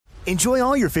Enjoy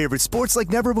all your favorite sports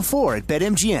like never before at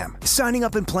BetMGM. Signing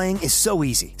up and playing is so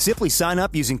easy. Simply sign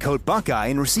up using code Buckeye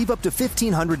and receive up to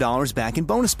 $1,500 back in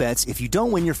bonus bets if you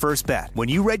don't win your first bet. When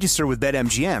you register with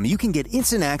BetMGM, you can get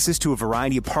instant access to a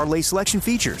variety of parlay selection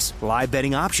features, live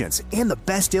betting options, and the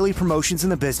best daily promotions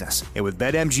in the business. And with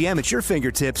BetMGM at your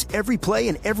fingertips, every play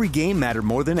and every game matter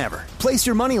more than ever. Place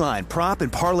your moneyline, prop,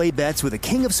 and parlay bets with the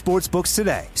king of sportsbooks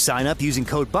today. Sign up using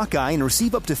code Buckeye and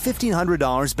receive up to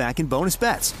 $1,500 back in bonus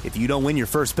bets if you don't win your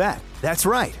first bet. That's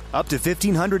right, up to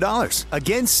 $1,500.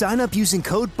 Again, sign up using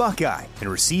code Buckeye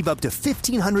and receive up to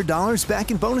 $1,500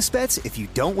 back in bonus bets if you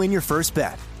don't win your first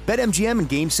bet. BetMGM and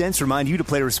GameSense remind you to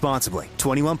play responsibly.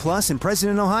 21 plus and present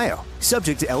in Ohio.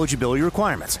 Subject to eligibility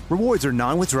requirements. Rewards are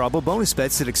non-withdrawable bonus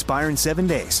bets that expire in 7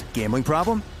 days. Gambling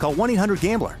problem? Call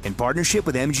 1-800-GAMBLER in partnership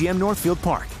with MGM Northfield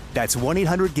Park. That's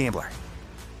 1-800-GAMBLER.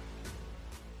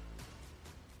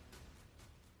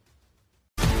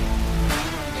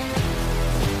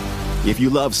 If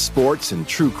you love sports and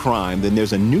true crime, then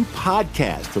there's a new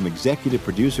podcast from executive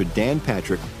producer Dan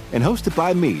Patrick and hosted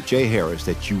by me, Jay Harris,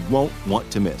 that you won't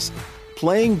want to miss.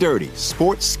 Playing Dirty: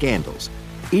 Sports Scandals.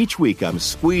 Each week, I'm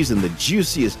squeezing the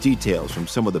juiciest details from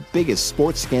some of the biggest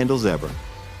sports scandals ever.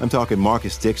 I'm talking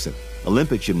Marcus Dixon,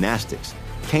 Olympic gymnastics,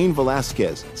 Cain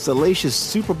Velasquez, salacious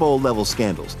Super Bowl-level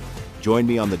scandals. Join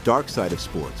me on the dark side of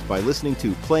sports by listening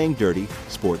to Playing Dirty: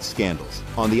 Sports Scandals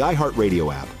on the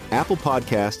iHeartRadio app, Apple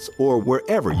Podcasts, or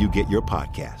wherever you get your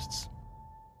podcasts.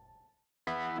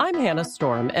 I'm Hannah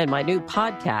Storm, and my new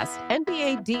podcast,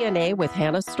 NBA DNA with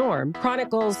Hannah Storm,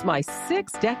 chronicles my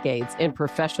 6 decades in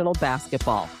professional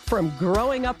basketball. From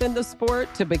growing up in the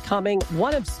sport to becoming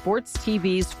one of sports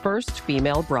TV's first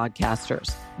female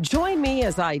broadcasters. Join me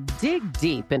as I dig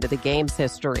deep into the game's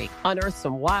history, unearth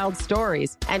some wild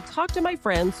stories, and talk to my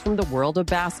friends from the world of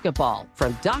basketball,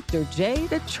 from Dr. J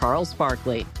to Charles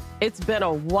Barkley. It's been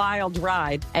a wild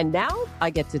ride, and now I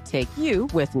get to take you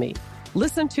with me.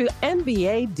 Listen to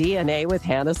NBA DNA with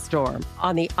Hannah Storm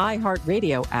on the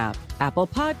iHeartRadio app, Apple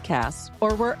Podcasts,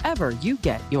 or wherever you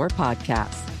get your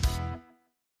podcasts.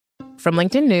 From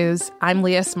LinkedIn News, I'm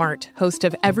Leah Smart, host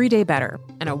of Everyday Better,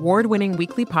 an award-winning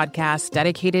weekly podcast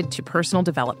dedicated to personal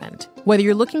development. Whether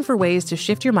you're looking for ways to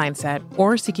shift your mindset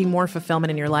or seeking more fulfillment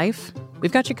in your life,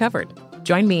 we've got you covered.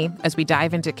 Join me as we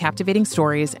dive into captivating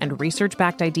stories and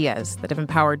research-backed ideas that have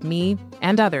empowered me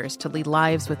and others to lead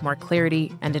lives with more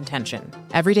clarity and intention.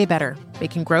 Everyday Better,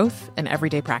 making growth an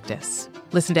everyday practice.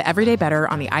 Listen to Everyday Better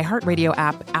on the iHeartRadio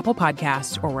app, Apple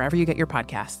Podcasts, or wherever you get your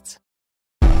podcasts.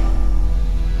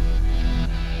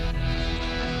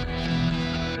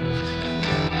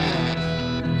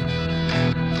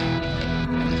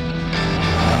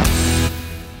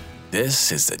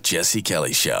 This is the Jesse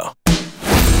Kelly Show.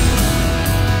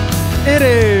 It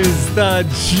is the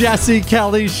Jesse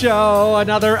Kelly Show.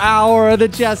 Another hour of the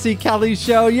Jesse Kelly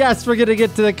Show. Yes, we're going to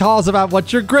get to the calls about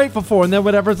what you're grateful for and then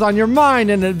whatever's on your mind.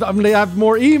 And I'm going to have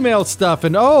more email stuff.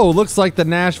 And looks like the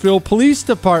Nashville Police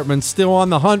Department's still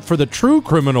on the hunt for the true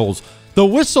criminals, the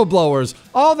whistleblowers.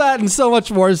 All that and so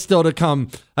much more is still to come.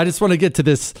 I just want to get to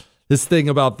this thing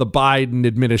about the Biden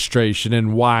administration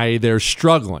and why they're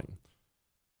struggling.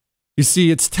 You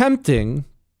see, it's tempting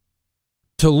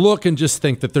to look and just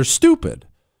think that they're stupid.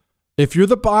 If you're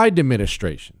the Biden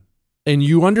administration and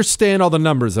you understand all the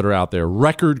numbers that are out there,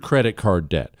 record credit card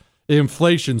debt,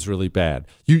 inflation's really bad.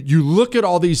 You look at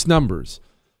all these numbers.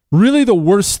 Really, the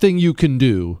worst thing you can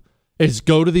do is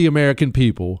go to the American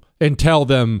people and tell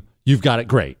them you've got it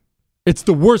great. It's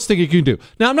the worst thing you can do.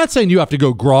 Now, I'm not saying you have to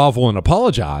go grovel and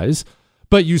apologize,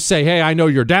 but you say, hey, I know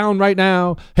you're down right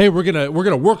now. Hey, we're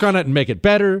gonna work on it and make it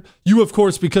better. You, of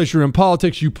course, because you're in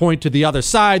politics, you point to the other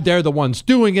side. They're the ones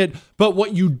doing it. But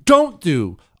what you don't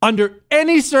do under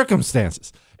any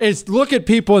circumstances is look at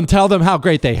people and tell them how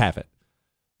great they have it.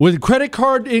 When credit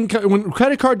card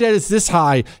debt is this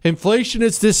high, inflation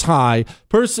is this high,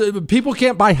 people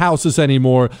can't buy houses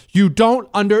anymore. You don't,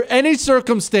 under any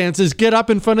circumstances, get up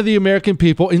in front of the American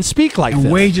people and speak like this.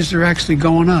 Wages are actually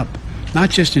going up. Not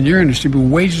just in your industry, but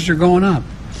wages are going up.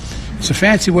 It's a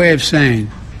fancy way of saying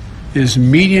is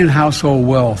median household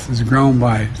wealth has grown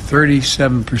by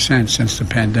 37% since the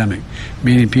pandemic,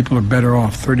 meaning people are better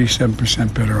off,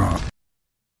 37% better off.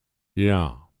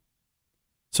 Yeah.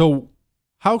 So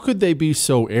how could they be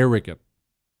so arrogant?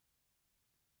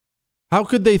 How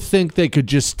could they think they could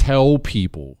just tell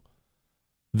people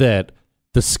that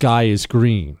the sky is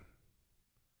green?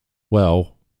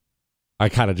 Well, I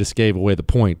kind of just gave away the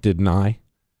point, didn't I?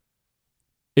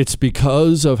 It's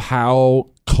because of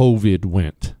how COVID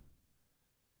went.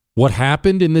 What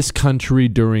happened in this country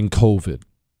during COVID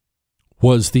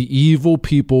was the evil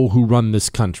people who run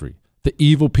this country, the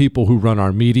evil people who run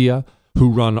our media, who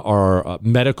run our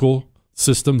medical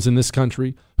systems in this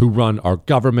country, who run our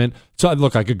government. So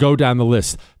look, I could go down the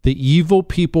list. The evil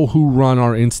people who run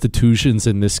our institutions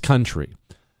in this country,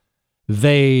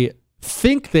 they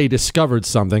think they discovered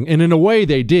something, and in a way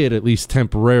they did, at least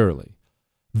temporarily.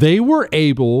 They were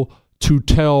able to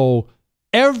tell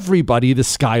everybody the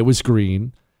sky was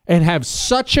green and have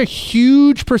such a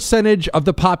huge percentage of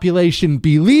the population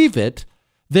believe it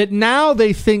that now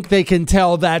they think they can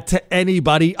tell that to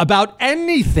anybody about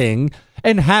anything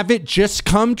and have it just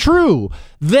come true.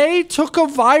 They took a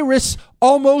virus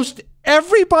almost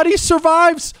everybody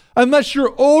survives unless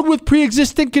you're old with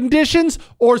pre-existing conditions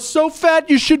or so fat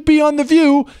you should be on The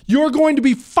View. You're going to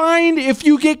be fine if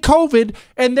you get COVID.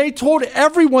 And they told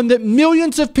everyone that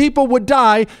millions of people would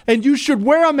die and you should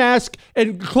wear a mask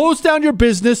and close down your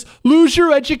business, lose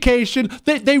your education.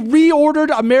 They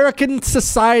reordered American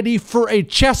society for a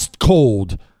chest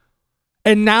cold.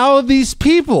 And now these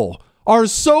people are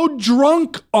so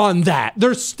drunk on that.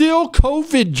 They're still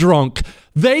COVID drunk.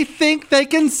 They think they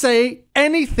can say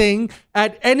anything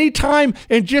at any time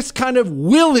and just kind of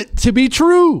will it to be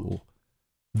true.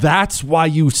 That's why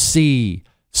you see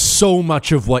so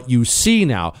much of what you see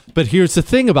now. But here's the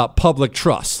thing about public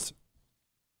trust.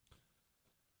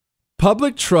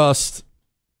 Public trust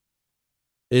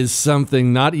is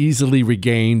something not easily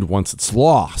regained once it's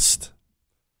lost.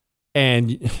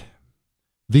 And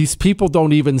these people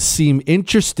don't even seem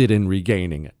interested in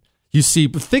regaining it. You see,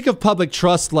 think of public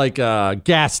trust like a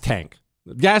gas tank.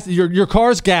 Your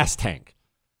car's gas tank.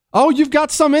 Oh, you've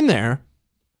got some in there.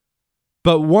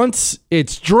 But once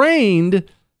it's drained,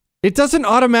 it doesn't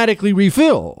automatically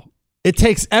refill. It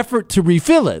takes effort to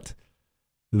refill it.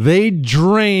 They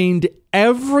drained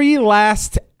every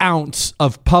last ounce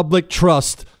of public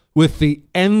trust with the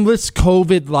endless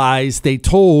COVID lies they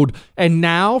told. And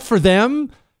now for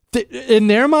them, in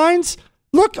their minds,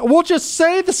 look, we'll just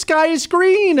say the sky is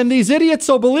green and these idiots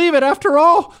will believe it. After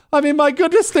all, I mean, my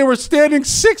goodness, they were standing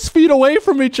 6 feet away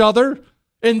from each other.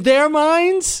 In their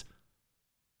minds,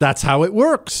 that's how it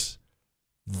works.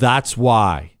 That's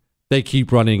why they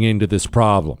keep running into this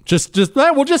problem.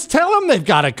 We'll just tell them they've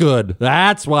got it good.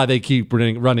 That's why they keep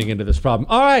running into this problem.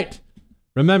 All right.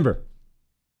 Remember,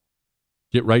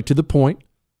 get right to the point.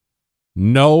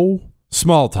 No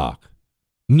small talk.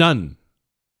 None.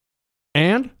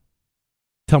 And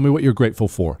tell me what you're grateful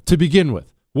for. To begin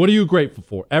with, what are you grateful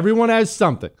for? Everyone has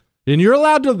something. And you're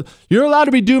allowed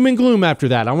to be doom and gloom after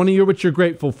that. I want to hear what you're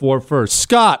grateful for first.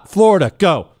 Scott, Florida,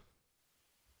 go.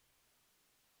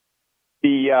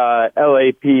 The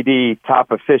LAPD top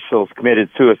officials committed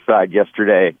suicide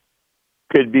yesterday.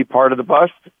 Could be part of the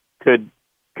bust. Could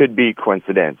be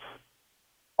coincidence.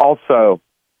 Also,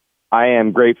 I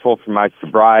am grateful for my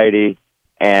sobriety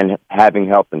and having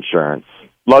health insurance.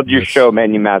 Loved your show,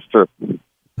 Menu Master.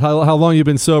 How long you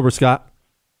been sober, Scott?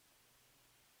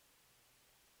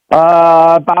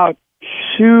 About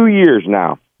 2 years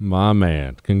now. My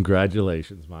man.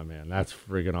 Congratulations, my man. That's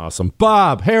friggin' awesome.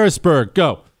 Bob, Harrisburg,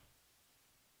 go.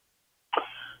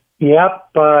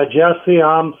 Yep, Jesse,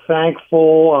 I'm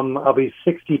thankful. I'll be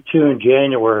 62 in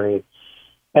January,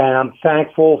 and I'm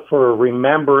thankful for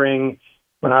remembering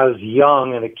when I was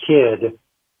young and a kid,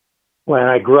 when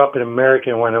I grew up in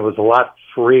America, when it was a lot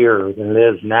freer than it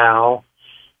is now.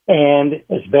 And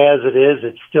as bad as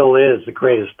it still is the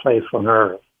greatest place on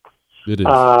earth. It is.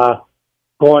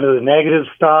 Going to the negative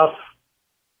stuff,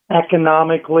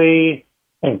 economically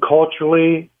and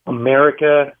culturally,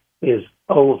 America is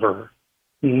over.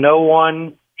 No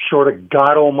one short of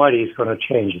God Almighty is going to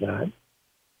change that.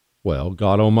 Well,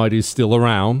 God Almighty is still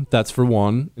around. That's for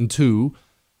one. And two,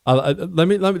 let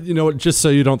me, you know, just so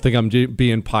you don't think I'm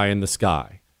being pie in the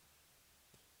sky.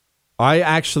 I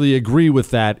actually agree with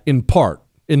that in part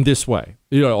in this way.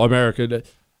 You know, America,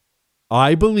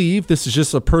 I believe, this is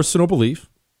just a personal belief.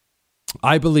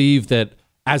 I believe that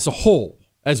as a whole,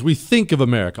 as we think of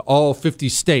America, all 50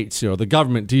 states, you know, the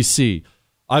government, D.C.,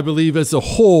 I believe as a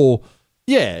whole,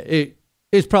 yeah,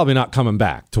 it's probably not coming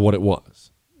back to what it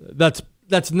was. That's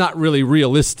not really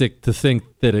realistic to think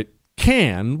that it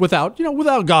can without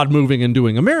God moving and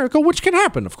doing America, which can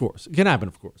happen, of course. It can happen,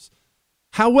 of course.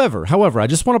 However, I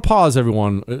just want to pause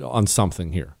everyone on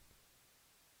something here.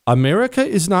 America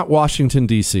is not Washington,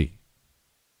 D.C.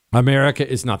 America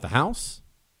is not the House.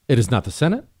 It is not the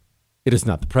Senate. It is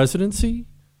not the presidency.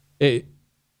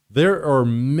 There are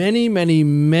many, many,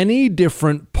 many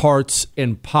different parts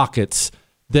and pockets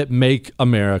that make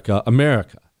America,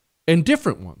 America. And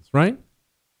different ones, right?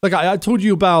 Like I told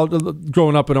you about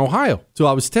growing up in Ohio till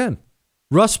I was 10.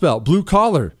 Rust Belt, blue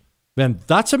collar. Man,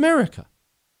 that's America.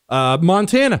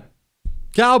 Montana,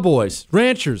 cowboys,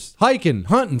 ranchers, hiking,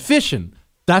 hunting, fishing.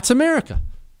 That's America.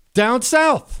 Down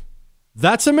south,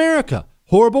 that's America.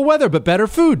 Horrible weather, but better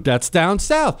food. That's down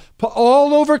south.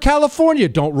 All over California.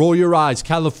 Don't roll your eyes.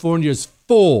 California's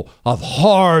full of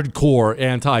hardcore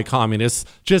anti-communists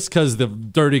just because the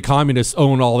dirty communists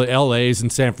own all the LAs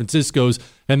and San Franciscos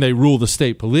and they rule the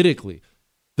state politically.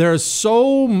 There's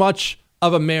so much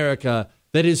of America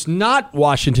that is not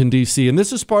Washington, D.C. And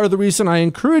this is part of the reason I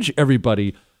encourage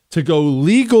everybody to go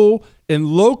legal and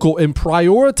local and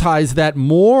prioritize that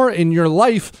more in your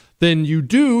life than you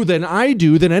do, than I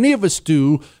do, than any of us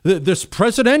do, this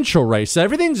presidential race.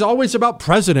 Everything's always about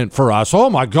president for us. Oh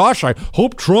my gosh, I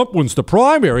hope Trump wins the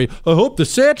primary. I hope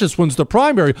DeSantis wins the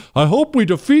primary. I hope we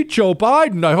defeat Joe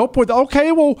Biden. I hope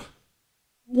okay, well,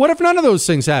 what if none of those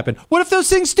things happen? What if those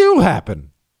things do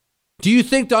happen? Do you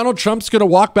think Donald Trump's going to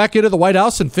walk back into the White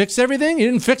House and fix everything? He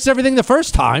didn't fix everything the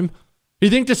first time.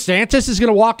 You think DeSantis is going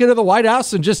to walk into the White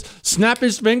House and just snap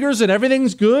his fingers and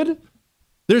everything's good?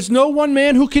 There's no one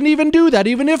man who can even do that,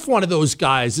 even if one of those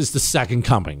guys is the second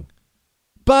coming.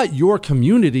 But your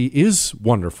community is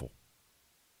wonderful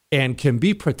and can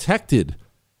be protected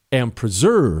and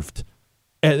preserved.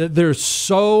 And there's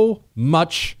so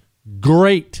much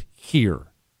great here.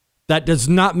 That does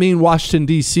not mean Washington,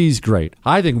 D.C. is great.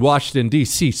 I think Washington,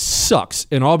 D.C. sucks.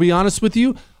 And I'll be honest with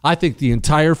you, I think the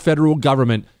entire federal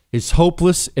government is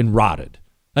hopeless and rotted.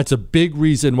 That's a big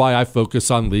reason why I focus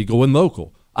on legal and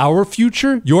local. Our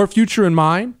future, your future and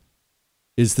mine,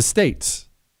 is the states.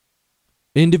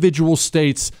 Individual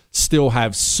states still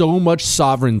have so much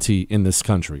sovereignty in this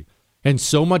country and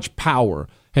so much power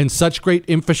and such great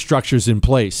infrastructures in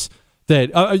place that,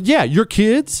 your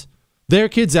kids, their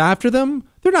kids after them,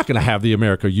 they're not going to have the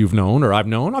America you've known or I've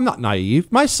known. I'm not naive.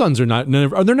 My sons are not,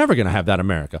 they're never going to have that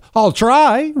America. I'll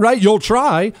try, right? You'll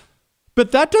try.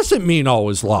 But that doesn't mean all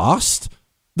is lost.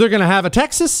 They're going to have a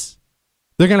Texas.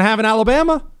 They're going to have an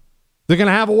Alabama. They're going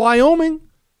to have a Wyoming.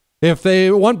 If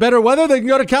they want better weather, they can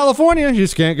go to California. You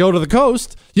just can't go to the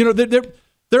coast. You know,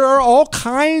 there are all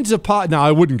kinds of now,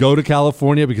 I wouldn't go to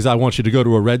California because I want you to go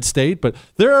to a red state, but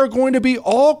there are going to be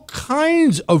all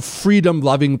kinds of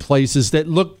freedom-loving places that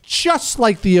look just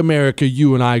like the America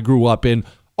you and I grew up in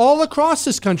all across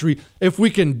this country if we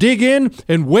can dig in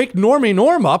and wake Normie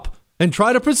Norm up and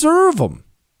try to preserve them.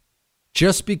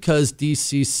 Just because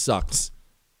D.C. sucks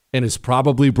and is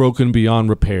probably broken beyond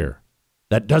repair,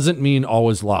 that doesn't mean all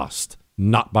is lost.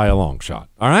 Not by a long shot.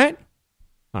 All right?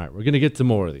 All right, we're going to get to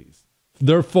more of these.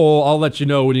 They're full. I'll let you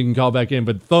know when you can call back in,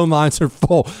 but phone lines are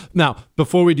full. Now,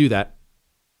 before we do that,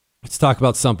 let's talk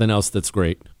about something else that's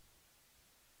great.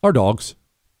 Our dogs.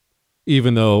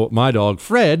 Even though my dog,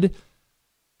 Fred,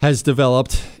 has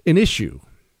developed an issue.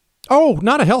 Oh,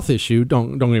 not a health issue.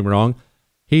 Don't get me wrong.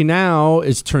 He now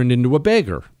is turned into a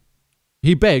beggar.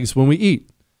 He begs when we eat.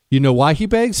 You know why he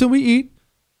begs when we eat?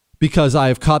 Because I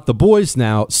have caught the boys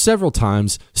now several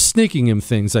times sneaking him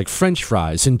things like French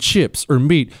fries and chips or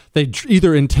meat. They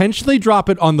either intentionally drop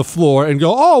it on the floor and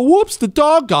go, oh, whoops, the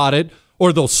dog got it.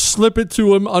 Or they'll slip it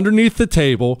to him underneath the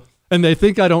table and they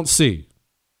think I don't see.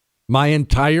 My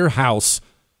entire house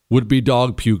would be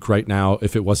dog puke right now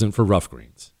if it wasn't for Rough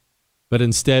Greens. But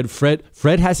instead,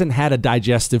 Fred hasn't had a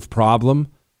digestive problem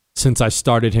since I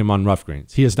started him on Rough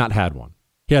Greens. He has not had one.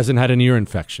 He hasn't had an ear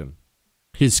infection.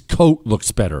 His coat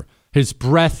looks better. His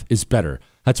breath is better.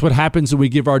 That's what happens when we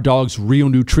give our dogs real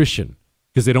nutrition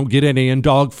because they don't get any in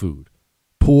dog food.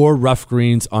 Pour Rough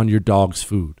Greens on your dog's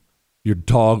food. Your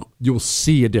dog, you'll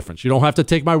see a difference. You don't have to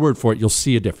take my word for it. You'll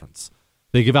see a difference.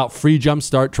 They give out free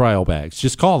Jumpstart trial bags.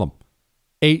 Just call them.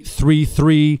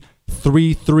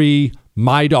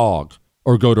 833-33-MY-DOG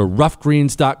or go to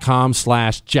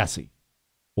roughgreens.com/Jesse.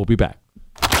 We'll be back.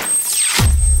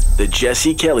 The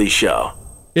Jesse Kelly Show.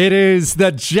 It is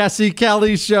the Jesse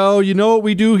Kelly Show. You know what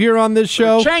we do here on this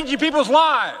show? We're changing people's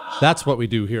lives. That's what we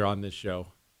do here on this show.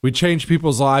 We change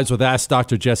people's lives with Ask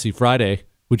Dr. Jesse Friday,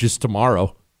 which is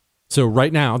tomorrow. So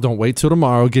right now, don't wait till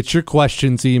tomorrow. Get your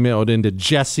questions emailed into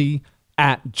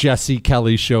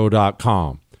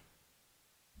jesse@jessekellyshow.com.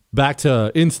 Back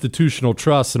to institutional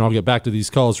trust, and I'll get back to these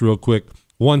calls real quick.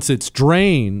 Once it's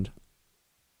drained,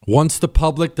 once the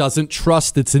public doesn't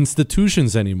trust its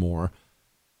institutions anymore,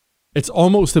 it's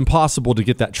almost impossible to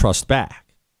get that trust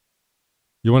back.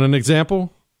 You want an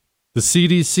example? The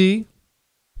CDC,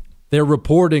 they're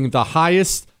reporting the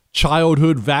highest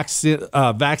childhood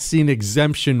vaccine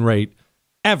exemption rate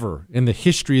ever in the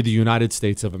history of the United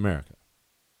States of America.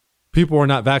 People are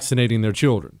not vaccinating their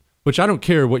children, which I don't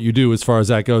care what you do as far as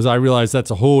that goes. I realize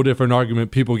that's a whole different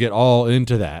argument. People get all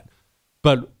into that.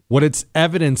 But what it's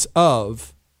evidence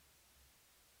of,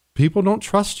 people don't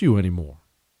trust you anymore.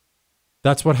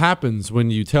 That's what happens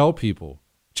when you tell people,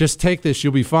 just take this,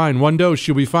 you'll be fine. 1 dose,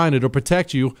 you'll be fine. It'll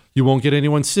protect you. You won't get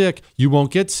anyone sick. You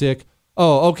won't get sick.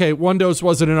 Oh, okay, 1 dose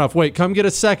wasn't enough. Wait, come get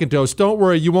a second dose. Don't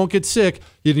worry, you won't get sick.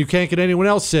 You can't get anyone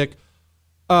else sick.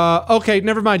 Okay,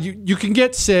 never mind. You can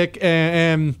get sick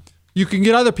and you can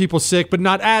get other people sick, but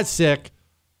not as sick.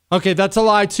 Okay, that's a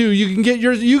lie too. You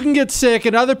can get sick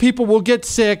and other people will get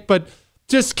sick, but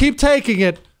just keep taking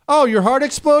it. Oh, your heart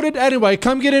exploded? Anyway,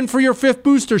 come get in for your 5th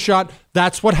booster shot.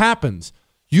 That's what happens.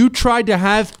 You tried to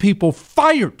have people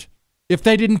fired if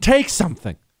they didn't take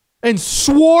something and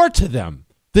swore to them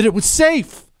that it was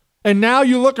safe. And now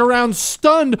you look around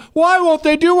stunned. Why won't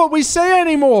they do what we say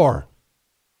anymore?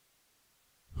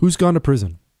 Who's gone to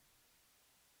prison?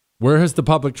 Where has the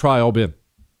public trial been?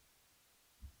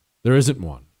 There isn't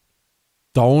one.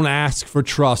 Don't ask for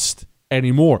trust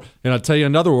anymore. And I'll tell you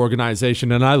another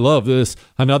organization, and I love this,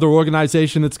 another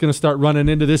organization that's going to start running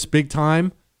into this big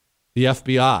time, the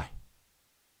FBI.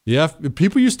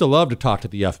 People used to love to talk to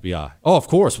the FBI. Oh, of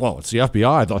course. Well, it's the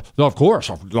FBI. Of course.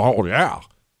 Oh, yeah.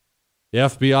 The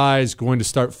FBI is going to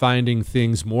start finding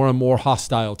things more and more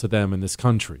hostile to them in this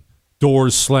country.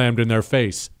 Doors slammed in their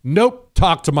face. Nope.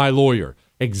 Talk to my lawyer.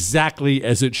 Exactly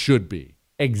as it should be.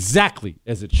 Exactly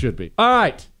as it should be. All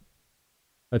right.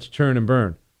 Let's churn and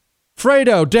burn.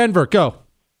 Fredo, Denver, go.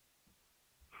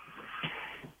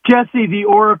 Jesse, the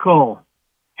Oracle.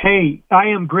 Hey, I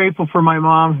am grateful for my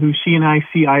mom, who she and I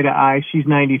see eye to eye. She's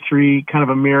 93, kind of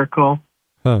a miracle.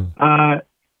 Huh.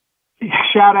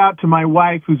 Shout out to my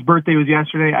wife, whose birthday was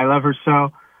yesterday. I love her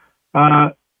so.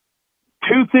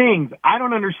 2 things. I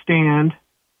don't understand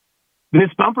this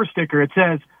bumper sticker. It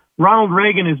says, Ronald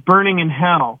Reagan is burning in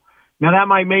hell. Now, that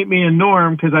might make me a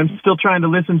norm because I'm still trying to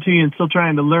listen to you and still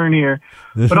trying to learn here.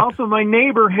 But also, my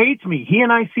neighbor hates me. He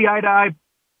and I see eye to eye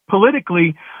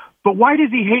politically. But why does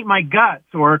he hate my guts,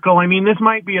 Oracle? I mean, this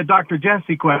might be a Dr.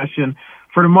 Jesse question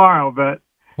for tomorrow, but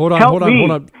hold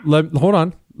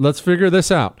on. Let's figure this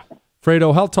out.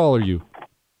 Fredo, how tall are you?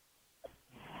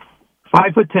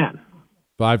 5'10".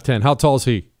 5'10". How tall is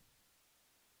he?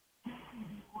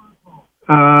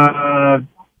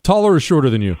 Taller or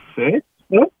shorter than you? 6.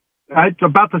 It's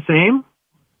about the same.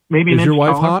 Maybe an inch Is your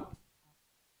wife taller. hot?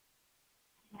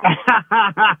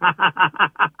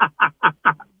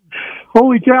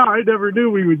 Holy cow, I never knew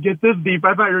we would get this deep.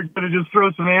 I thought you were going to just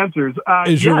throw some answers.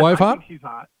 Is your wife hot? I think she's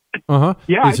hot. Uh-huh.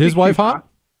 Yeah, Is his wife hot?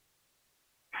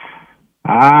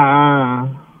 Nah.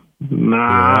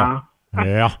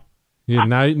 Yeah.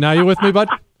 Now you with me, bud?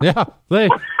 Yeah. Hey,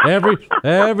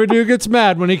 every dude gets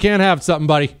mad when he can't have something,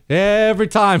 buddy. Every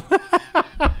time.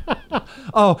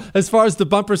 Oh, as far as the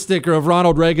bumper sticker of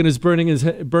Ronald Reagan is burning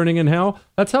in hell,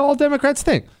 that's how all Democrats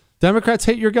think. Democrats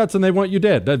hate your guts and they want you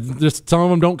dead. Just some of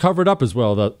them don't cover it up as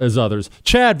well as others.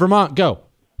 Chad, Vermont, go.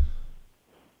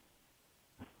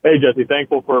 Hey, Jesse,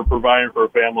 thankful for providing for a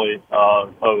family.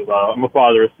 I'm a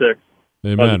father of 6.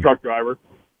 Amen. I was a truck driver.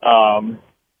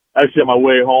 Actually, on my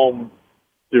way home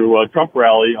to a Trump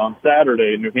rally on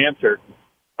Saturday in New Hampshire,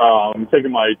 I'm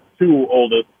taking my 2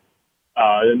 oldest,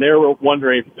 and they were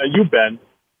wondering, you've been,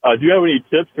 do you have any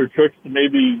tips or tricks to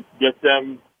maybe get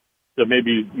them to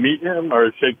maybe meet him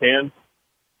or shake hands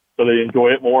so they enjoy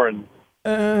it more? And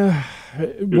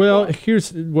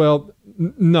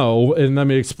no, and let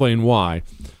me explain why.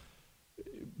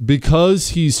 Because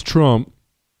he's Trump,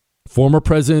 former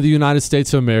president of the United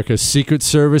States of America, Secret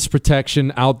Service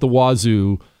protection out the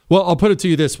wazoo. Well, I'll put it to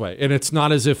you this way, and it's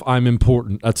not as if I'm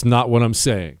important. That's not what I'm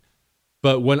saying.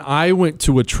 But when I went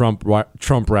to a Trump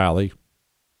rally,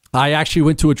 I actually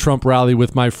went to a Trump rally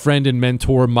with my friend and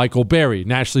mentor, Michael Berry,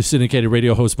 nationally syndicated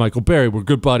radio host Michael Berry. We're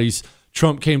good buddies.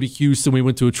 Trump came to Houston. We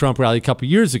went to a Trump rally a couple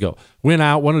years ago. Went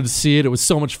out, wanted to see it. It was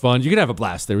so much fun. You can have a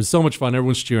blast there. It was so much fun.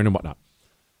 Everyone's cheering and whatnot.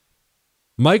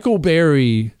 Michael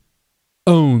Berry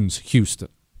owns Houston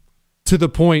to the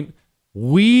point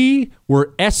we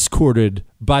were escorted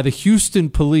by the Houston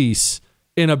police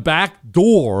in a back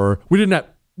door. We didn't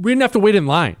have to wait in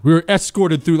line. We were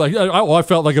escorted through I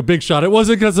felt like a big shot. It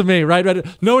wasn't because of me, right?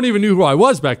 No one even knew who I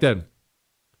was back then.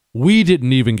 We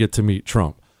didn't even get to meet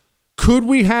Trump. Could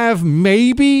we have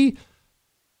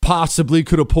possibly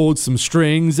could have pulled some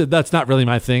strings? That's not really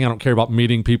my thing. I don't care about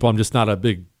meeting people. I'm just not a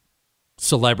big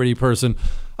celebrity person.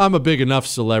 I'm a big enough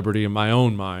celebrity in my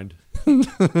own mind.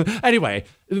 Anyway,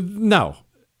 no.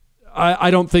 I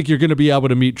don't think you're going to be able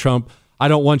to meet Trump. I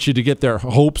don't want you to get their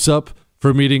hopes up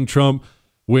for meeting Trump.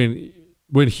 When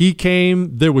he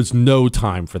came, there was no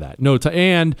time for that. No time.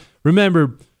 And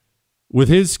remember, with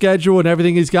his schedule and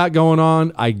everything he's got going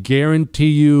on, I guarantee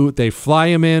you they fly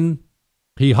him in.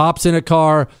 He hops in a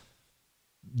car.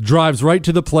 drives right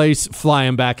to the place,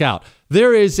 flying back out.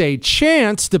 There is a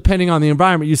chance, depending on the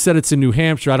environment, you said it's in New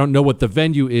Hampshire. I don't know what the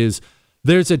venue is.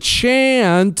 There's a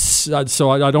chance, so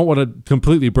I don't want to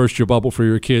completely burst your bubble for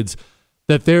your kids,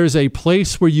 that there's a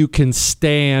place where you can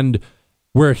stand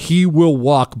where he will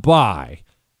walk by.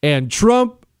 And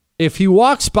Trump, if he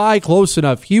walks by close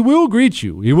enough, he will greet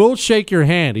you. He will shake your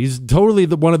hand. He's totally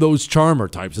one of those charmer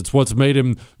types. It's what's made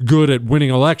him good at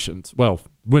winning elections. Well,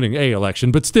 winning a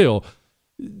election, but still,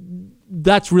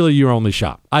 that's really your only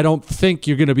shot. I don't think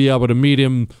you're going to be able to meet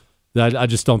him. I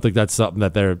just don't think that's something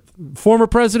that they're former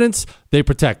presidents, they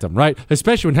protect them, right?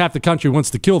 Especially when half the country wants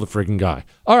to kill the freaking guy.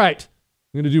 All right,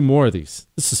 I'm going to do more of these.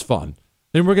 This is fun.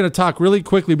 Then we're going to talk really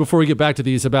quickly before we get back to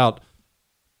these about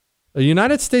a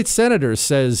United States senator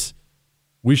says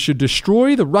we should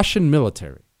destroy the Russian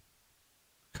military.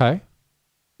 Okay.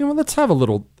 You know, let's have a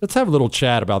little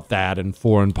chat about that and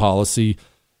foreign policy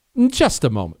in just a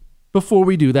moment. Before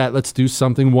we do that, let's do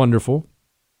something wonderful.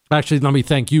 Actually, let me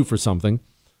thank you for something.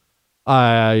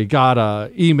 I got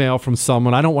an email from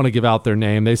someone. I don't want to give out their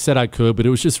name. They said I could, but it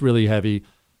was just really heavy.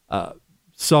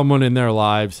 Someone in their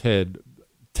lives had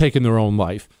taken their own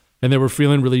life, and they were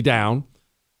feeling really down.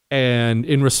 And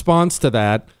in response to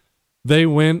that, they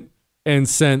went and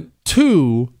sent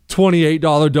 2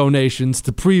 $28 donations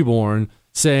to Preborn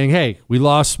saying, hey, we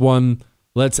lost one.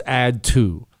 Let's add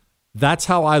 2. That's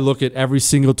how I look at every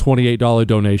single $28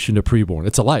 donation to Preborn.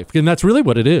 It's a life. And that's really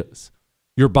what it is.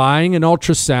 You're buying an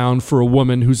ultrasound for a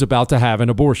woman who's about to have an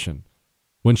abortion.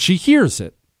 When she hears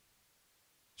it,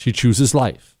 she chooses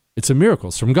life. It's a miracle.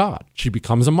 It's from God. She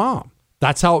becomes a mom.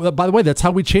 That's how, by the way, that's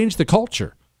how we change the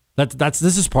culture.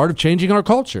 This is part of changing our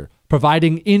culture,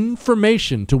 providing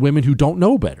information to women who don't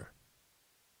know better.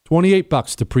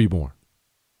 $28 to Preborn.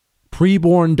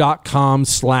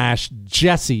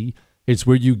 Preborn.com/Jesse is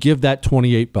where you give that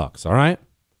 $28. All right?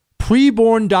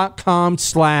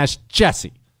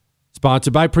 Preborn.com/Jesse.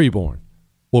 Sponsored by Preborn.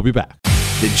 We'll be back.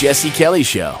 The Jesse Kelly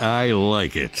Show I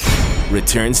like it.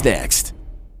 returns next.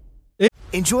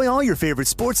 Enjoy all your favorite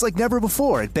sports like never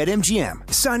before at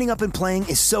BetMGM. Signing up and playing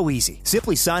is so easy.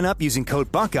 Simply sign up using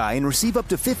code Buckeye and receive up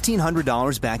to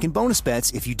 $1,500 back in bonus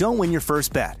bets if you don't win your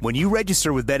first bet. When you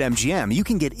register with BetMGM, you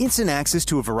can get instant access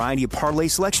to a variety of parlay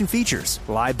selection features,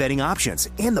 live betting options,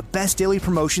 and the best daily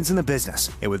promotions in the business.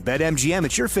 And with BetMGM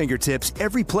at your fingertips,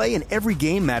 every play and every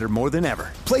game matter more than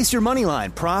ever. Place your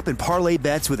moneyline, prop, and parlay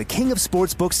bets with the king of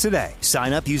sportsbooks today.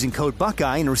 Sign up using code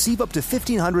Buckeye and receive up to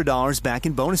 $1,500 back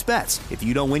in bonus bets if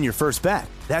you don't win your first bet.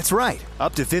 That's right,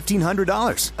 up to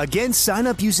 $1,500. Again, sign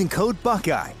up using code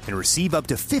Buckeye and receive up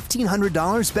to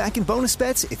 $1,500 back in bonus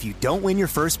bets if you don't win your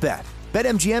first bet.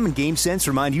 BetMGM and GameSense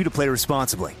remind you to play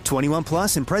responsibly. 21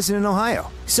 plus and present in Ohio.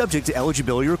 Subject to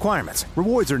eligibility requirements.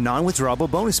 Rewards are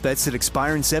non-withdrawable bonus bets that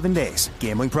expire in 7 days.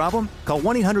 Gambling problem? Call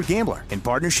 1-800-GAMBLER in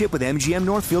partnership with MGM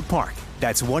Northfield Park.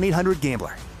 That's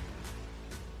 1-800-GAMBLER.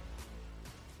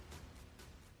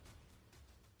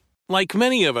 Like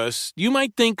many of us, you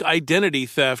might think identity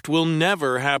theft will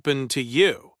never happen to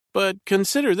you. But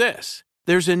consider this.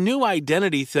 There's a new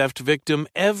identity theft victim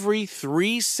every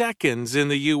 3 seconds in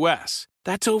the U.S.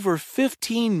 That's over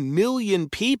 15 million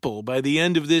people by the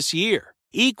end of this year,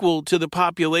 equal to the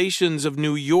populations of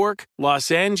New York,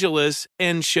 Los Angeles,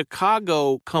 and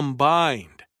Chicago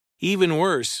combined. Even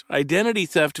worse, identity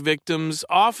theft victims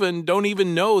often don't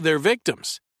even know they're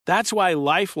victims. That's why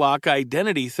LifeLock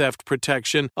Identity Theft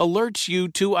Protection alerts you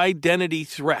to identity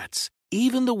threats,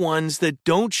 even the ones that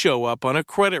don't show up on a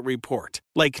credit report,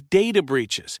 like data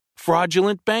breaches,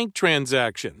 fraudulent bank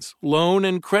transactions, loan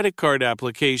and credit card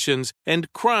applications,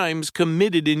 and crimes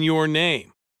committed in your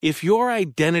name. If your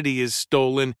identity is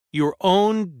stolen, your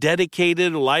own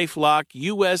dedicated LifeLock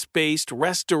U.S.-based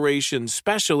restoration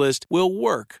specialist will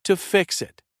work to fix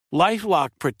it.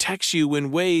 LifeLock protects you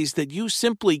in ways that you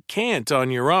simply can't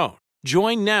on your own.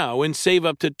 Join now and save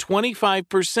up to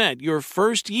 25% your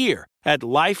first year at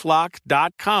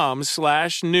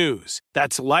LifeLock.com/news.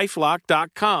 That's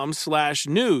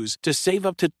LifeLock.com/news to save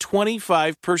up to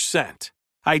 25%.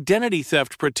 Identity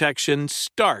theft protection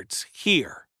starts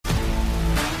here.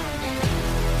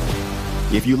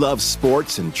 If you love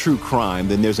sports and true crime,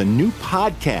 then there's a new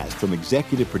podcast from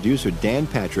executive producer Dan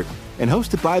Patrick and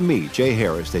hosted by me, Jay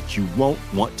Harris, that you won't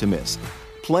want to miss.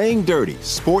 Playing Dirty: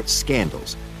 Sports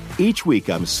Scandals. Each week,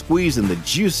 I'm squeezing the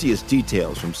juiciest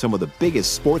details from some of the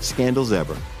biggest sports scandals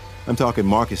ever. I'm talking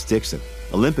Marcus Dixon,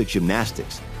 Olympic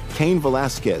gymnastics, Cain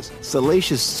Velasquez,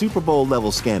 salacious Super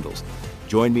Bowl-level scandals.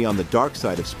 Join me on the dark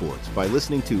side of sports by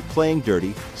listening to Playing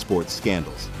Dirty: Sports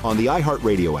Scandals on the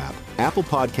iHeartRadio app, Apple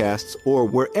Podcasts, or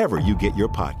wherever you get your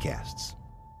podcasts.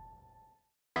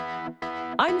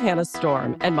 I'm Hannah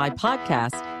Storm, and my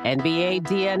podcast, NBA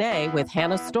DNA with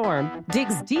Hannah Storm,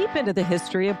 digs deep into the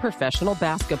history of professional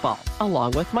basketball,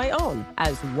 along with my own,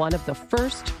 as one of the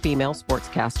first female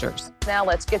sportscasters. Now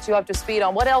let's get you up to speed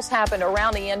on what else happened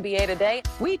around the NBA today.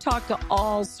 We talk to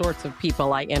all sorts of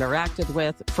people I interacted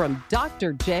with, from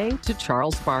Dr. J to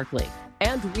Charles Barkley,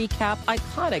 and recap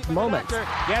iconic moments.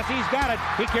 Yes, he's got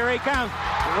it. Here he comes.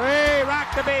 Way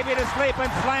rock the baby to sleep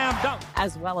and slam dunk.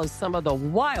 As well as some of the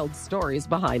wild stories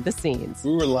behind the scenes.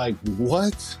 We were like,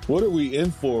 what? What are we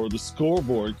in for? The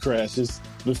scoreboard crashes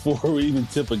before we even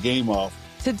tip a game off.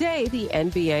 Today, the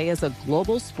NBA is a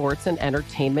global sports and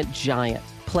entertainment giant.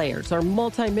 Players are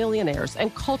multimillionaires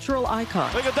and cultural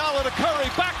icons. Iguodala to Curry,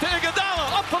 back to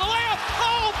Iguodala, up for the layup.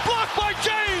 Oh, blocked by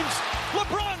James.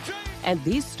 LeBron James. And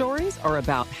these stories are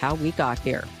about how we got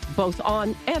here, both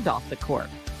on and off the court.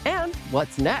 And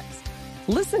what's next?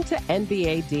 Listen to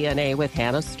NBA DNA with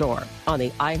Hannah Storm on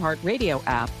the iHeartRadio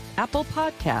app, Apple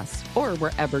Podcasts, or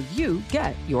wherever you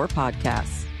get your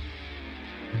podcasts.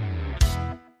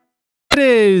 It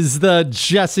is the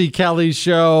Jesse Kelly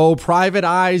Show. Private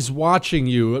eyes watching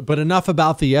you, but enough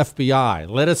about the FBI.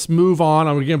 Let us move on.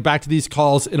 I'm going to get back to these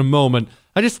calls in a moment.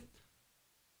 I just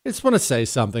want to say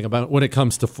something about when it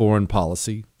comes to foreign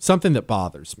policy, something that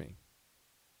bothers me.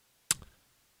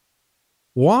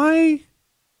 Why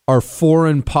are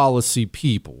foreign policy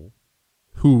people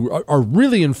who are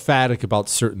really emphatic about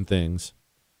certain things,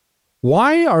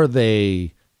 why are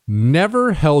they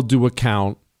never held to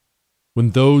account when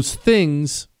those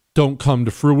things don't come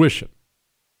to fruition?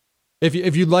 If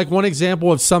you'd like one example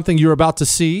of something you're about to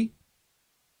see,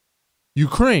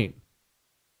 Ukraine.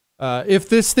 If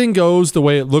this thing goes the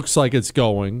way it looks like it's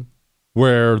going,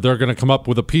 where they're going to come up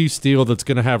with a peace deal that's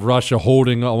going to have Russia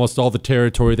holding almost all the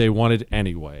territory they wanted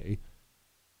anyway,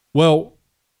 well,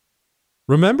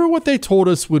 remember what they told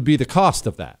us would be the cost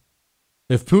of that.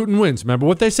 If Putin wins, remember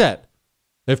what they said.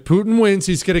 If Putin wins,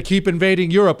 he's going to keep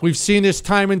invading Europe. We've seen this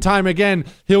time and time again.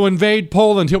 He'll invade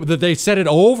Poland. They said it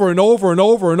over and over and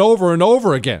over and over and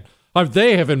over again.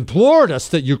 They have implored us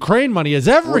that Ukraine money is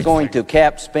everything. We're going to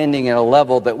cap spending at a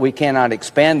level that we cannot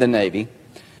expand the Navy.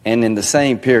 And in the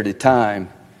same period of time,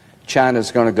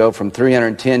 China's going to go from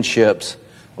 310 ships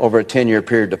over a 10-year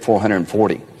period to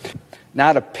 440.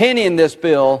 Not a penny in this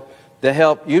bill to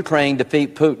help Ukraine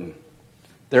defeat Putin.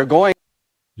 They're going...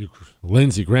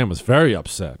 Lindsey Graham was very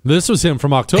upset. This was him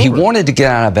from October. He wanted to get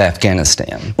out of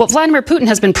Afghanistan. Well, Vladimir Putin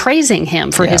has been praising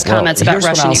him for his comments about Russia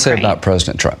and Ukraine. Here's what I'll say about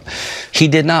President Trump. He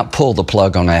did not pull the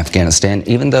plug on Afghanistan,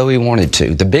 even though he wanted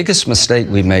to. The biggest mistake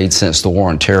we made since the war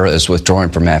on terror is withdrawing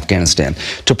from Afghanistan.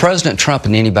 To President Trump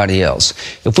and anybody else,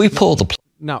 if we pull the plug...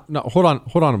 No, hold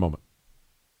on a moment.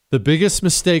 The biggest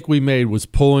mistake we made was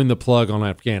pulling the plug on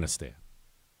Afghanistan.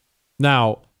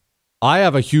 Now, I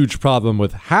have a huge problem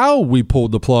with how we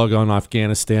pulled the plug on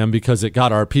Afghanistan because it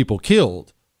got our people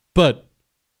killed. But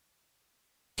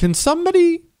can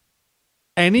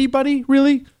anybody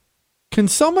really, can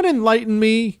someone enlighten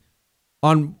me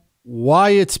on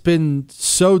why it's been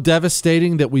so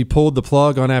devastating that we pulled the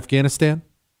plug on Afghanistan?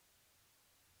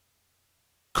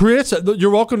 Chris, you're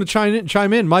welcome to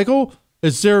chime in. Michael,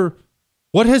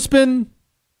 what has been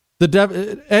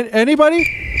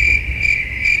anybody?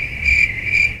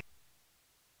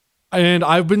 And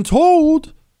I've been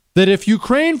told that if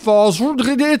Ukraine falls,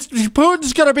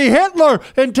 Putin's going to be Hitler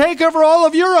and take over all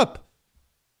of Europe.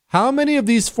 How many of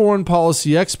these foreign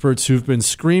policy experts who've been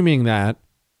screaming that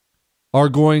are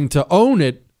going to own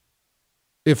it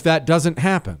if that doesn't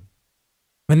happen?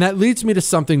 And that leads me to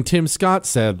something Tim Scott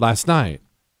said last night.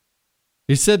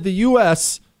 He said the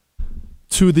U.S.,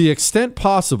 to the extent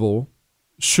possible,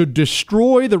 should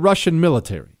destroy the Russian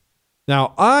military.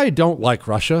 Now, I don't like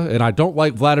Russia, and I don't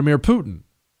like Vladimir Putin.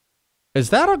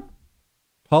 Is that a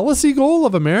policy goal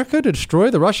of America to destroy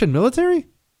the Russian military?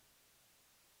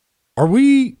 Are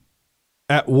we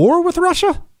at war with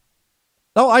Russia?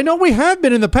 Oh, I know we have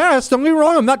been in the past. Don't get me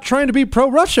wrong. I'm not trying to be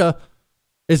pro-Russia.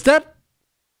 Is that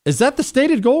the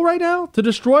stated goal right now, to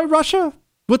destroy Russia?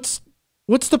 What's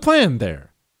the plan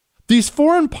there? These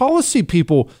foreign policy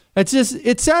people, it's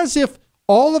as if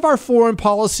all of our foreign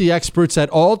policy experts at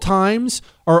all times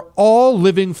are all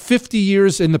living 50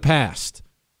 years in the past.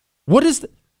 What is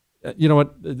you know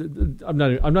what? I'm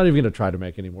not even going to try to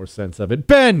make any more sense of it.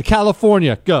 Ben,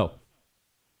 California, go.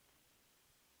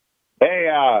 Hey,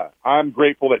 I'm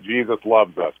grateful that Jesus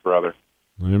loves us, brother.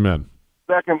 Amen.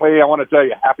 Secondly, I want to tell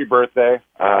you happy birthday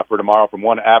for tomorrow from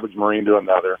one average Marine to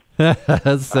another.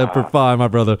 Semper Fi, my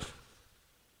brother.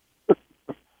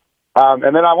 And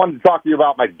then I wanted to talk to you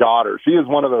about my daughter. She is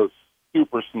one of those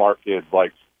super smart kids,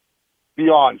 like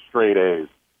beyond straight A's.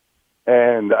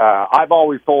 And I've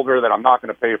always told her that I'm not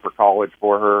going to pay for college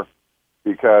for her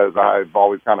because I've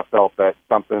always kind of felt that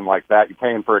something like that, you're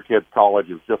paying for a kid's college,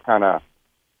 is just kind of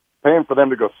paying for them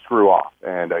to go screw off.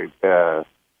 And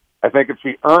I think if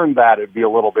she earned that, it'd be a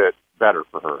little bit better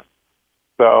for her.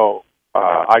 So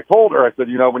I told her, I said,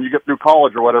 when you get through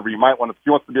college or whatever, you might want to, she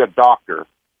wants to be a doctor.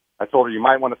 I told her you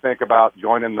might want to think about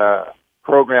joining the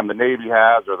program the Navy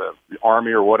has or the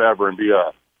Army or whatever and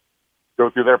go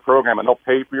through their program, and they'll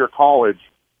pay for your college,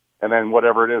 and then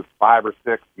whatever it is, 5 or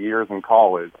 6 years in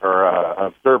college or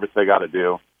of service they got to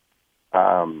do.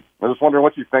 I'm just wondering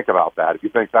what you think about that. If you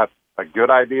think that's a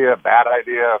good idea, a bad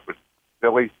idea, if it's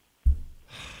silly.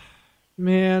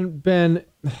 Man, Ben,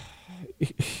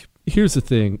 here's the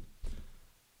thing.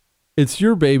 It's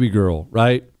your baby girl,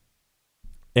 right?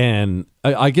 And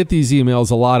I get these emails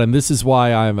a lot, and this is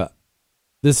why I'm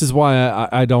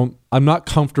not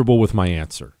comfortable with my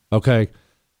answer. Okay.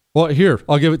 Well, here,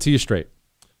 I'll give it to you straight.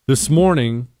 This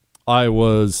morning, I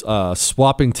was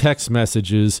swapping text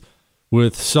messages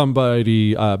with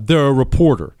somebody. They're a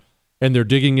reporter, and they're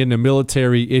digging into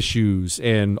military issues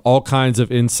and all kinds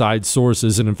of inside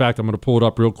sources. And in fact, I'm going to pull it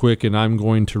up real quick, and I'm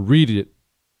going to read it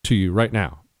to you right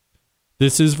now.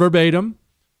 This is verbatim.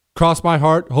 Cross my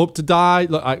heart, hope to die.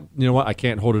 Look, you know what? I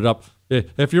can't hold it up.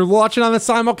 If you're watching on the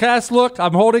simulcast, look,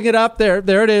 I'm holding it up there.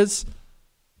 There it is.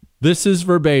 This is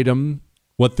verbatim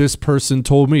what this person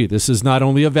told me. This is not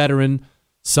only a veteran,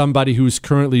 somebody who's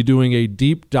currently doing a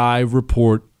deep dive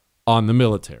report on the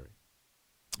military.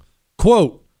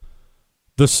 Quote,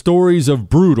 "The stories of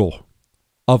brutal.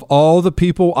 Of all the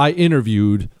people I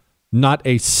interviewed, not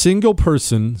a single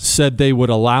person said they would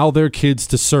allow their kids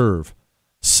to serve.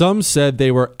 Some said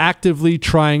they were actively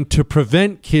trying to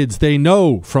prevent kids they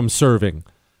know from serving.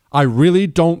 I really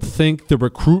don't think the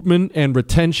recruitment and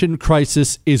retention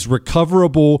crisis is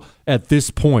recoverable at this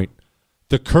point.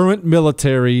 The current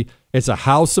military is a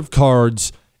house of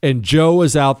cards, and Joe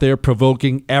is out there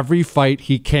provoking every fight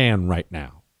he can right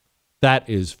now." That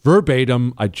is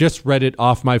verbatim. I just read it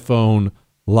off my phone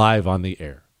live on the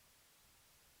air.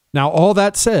 Now, all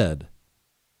that said,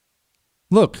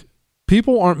 look,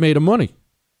 people aren't made of money.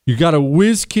 You got a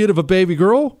whiz kid of a baby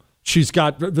girl. She's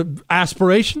got the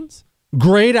aspirations.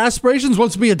 Great aspirations,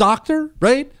 wants to be a doctor,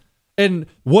 right? And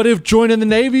what if joining the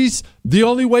Navy's the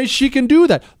only way she can do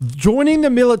that? Joining the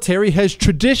military has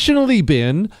traditionally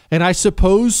been, and I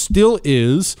suppose still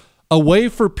is, a way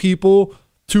for people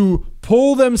to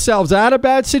pull themselves out of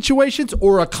bad situations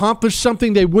or accomplish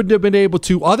something they wouldn't have been able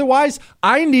to otherwise.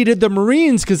 I needed the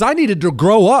Marines because I needed to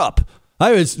grow up.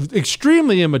 I was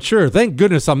extremely immature. Thank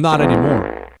goodness I'm not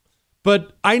anymore.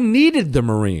 But I needed the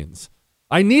Marines.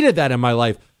 I needed that in my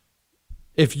life.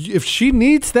 If she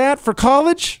needs that for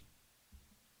college,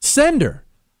 send her.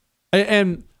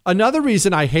 And another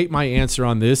reason I hate my answer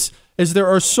on this is there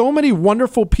are so many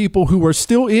wonderful people who are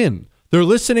still in. They're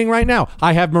listening right now.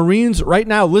 I have Marines right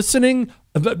now listening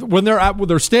when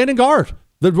they're standing guard.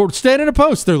 They're standing a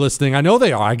post. They're listening. I know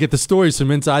they are. I get the stories from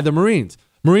inside the Marines.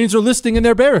 Marines are listening in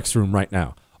their barracks room right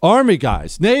now. Army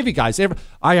guys, Navy guys.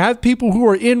 I have people who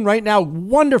are in right now,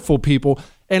 wonderful people,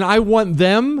 and I want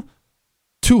them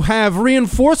to have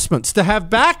reinforcements, to have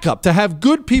backup, to have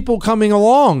good people coming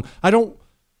along. I don't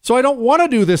want to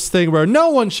do this thing where no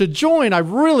one should join. I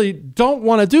really don't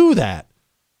want to do that.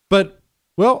 But,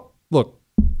 well, look,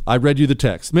 I read you the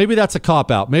text. Maybe that's a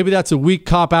cop-out. Maybe that's a weak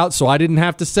cop-out, so I didn't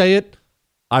have to say it.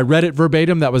 I read it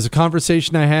verbatim. That was a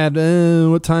conversation I had.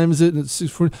 What time is it? It's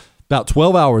about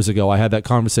 12 hours ago I had that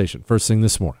conversation, first thing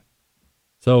this morning.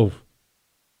 So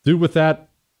do with that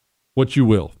what you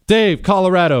will. Dave,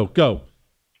 Colorado, go.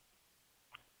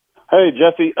 Hey,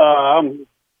 Jesse. I'm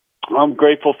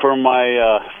grateful for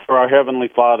for our Heavenly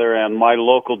Father and my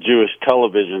local Jewish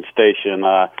television station.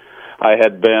 I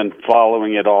had been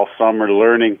following it all summer,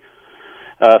 learning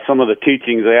some of the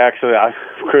teachings.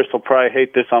 Chris will probably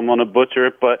hate this. I'm going to butcher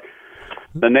it, but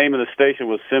the name of the station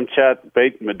was Simchat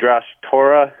Beit Midrash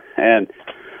Torah, and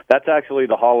that's actually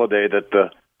the holiday that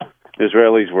the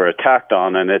Israelis were attacked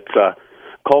on, and it's a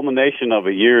culmination of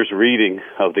a year's reading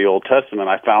of the Old Testament.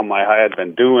 I had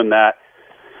been doing that,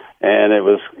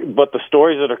 and but the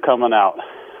stories that are coming out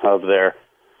of there,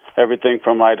 everything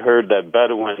from I'd heard that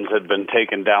Bedouins had been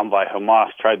taken down by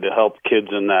Hamas, tried to help kids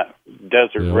in that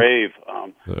desert rave.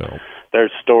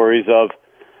 There's stories of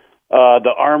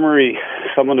the armory.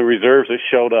 Some of the reserves that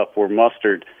showed up were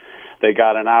mustered. They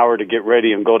got an hour to get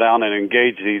ready and go down and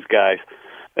engage these guys.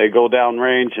 They go down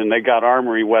range and they got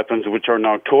armory weapons, which are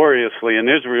notoriously in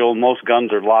Israel. Most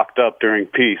guns are locked up during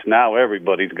peace. Now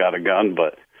everybody's got a gun,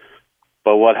 but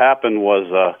what happened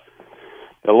was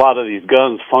a lot of these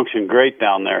guns function great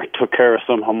down there. Took care of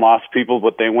some Hamas people,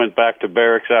 but they went back to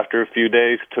barracks after a few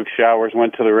days, took showers,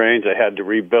 went to the range. They had to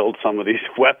rebuild some of these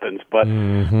weapons, but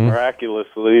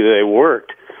miraculously they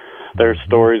worked. There's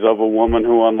stories of a woman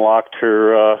who unlocked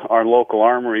our local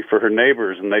armory for her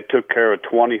neighbors, and they took care of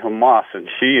 20 Hamas, and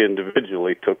she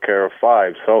individually took care of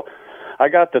 5. So I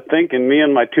got to thinking, me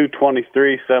and my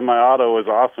 223 semi-auto, as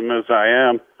awesome as I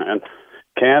am and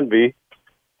can be,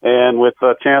 and with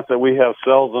the chance that we have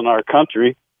cells in our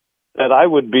country, that I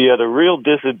would be at a real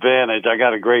disadvantage. I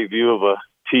got a great view of a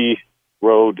T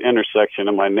road intersection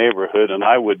in my neighborhood, and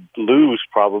I would lose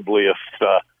probably if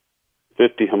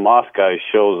 50 Hamas guys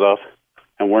shows up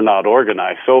and we're not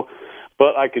organized. So,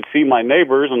 but I could see my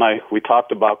neighbors, and we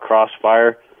talked about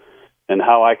Crossfire and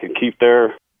how I can keep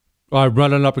their... I'm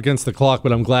running up against the clock,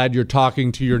 but I'm glad you're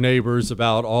talking to your neighbors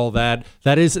about all that.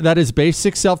 That is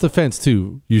basic self-defense,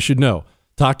 too. You should know.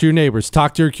 Talk to your neighbors.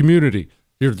 Talk to your community.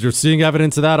 You're seeing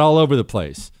evidence of that all over the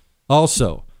place.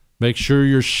 Also, make sure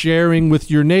you're sharing with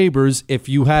your neighbors, if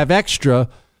you have extra,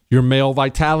 your male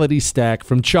vitality stack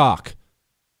from Chalk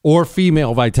or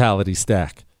female vitality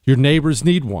stack. Your neighbors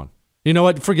need one. You know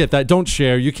what? Forget that. Don't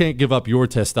share. You can't give up your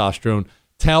testosterone.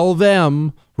 Tell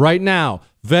them right now,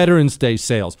 Veterans Day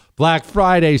sales, Black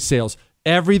Friday sales,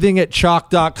 everything at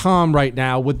chalk.com right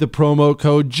now with the promo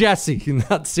code Jesse.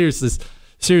 Not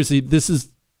seriously, this is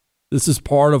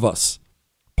part of us,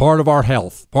 part of our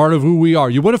health, part of who we are.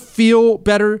 You want to feel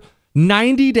better?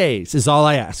 90 days is all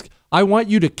I ask. I want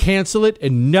you to cancel it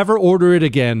and never order it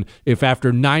again if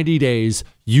after 90 days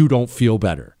you don't feel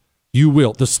better. You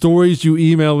will. The stories you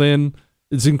email in,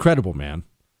 it's incredible, man.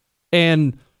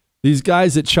 And these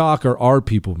guys at Chalk are our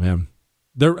people, man.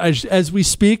 They're, as we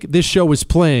speak, this show is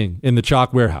playing in the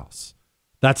Chalk warehouse.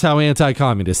 That's how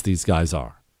anti-communist these guys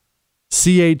are.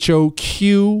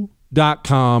 CHOQ.com,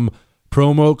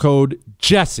 promo code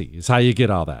Jesse is how you get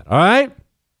all that. All right?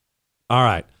 All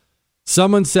right.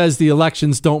 Someone says the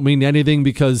elections don't mean anything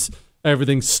because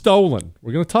everything's stolen.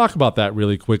 We're going to talk about that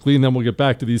really quickly, and then we'll get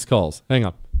back to these calls. Hang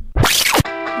on.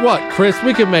 What, Chris?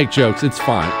 We can make jokes. It's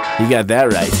fine. You got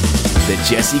that right. The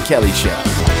Jesse Kelly Show.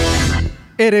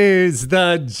 It is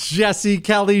the Jesse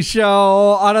Kelly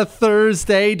Show on a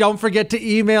Thursday. Don't forget to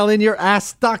email in your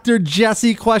Ask Dr.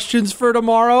 Jesse questions for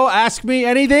tomorrow. Ask me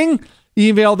anything.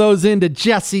 Email those in to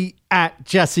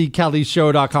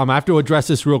jesse@jessekellyshow.com. I have to address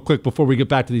this real quick before we get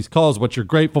back to these calls. What you're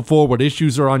grateful for, what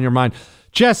issues are on your mind.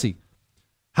 Jesse,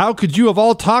 how could you of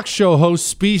all talk show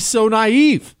hosts be so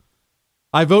naive?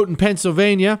 I vote in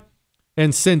Pennsylvania,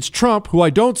 and since Trump, who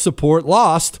I don't support,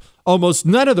 lost, almost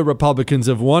none of the Republicans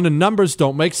have won, and numbers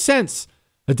don't make sense.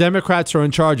 The Democrats are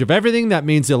in charge of everything. That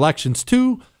means elections,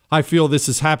 too. I feel this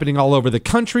is happening all over the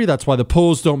country. That's why the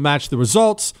polls don't match the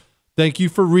results. Thank you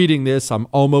for reading this. I'm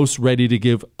almost ready to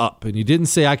give up. And you didn't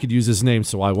say I could use his name,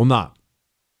 so I will not.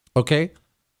 Okay?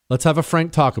 Let's have a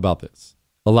frank talk about this.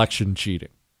 Election cheating.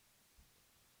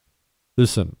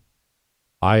 Listen,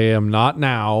 I am not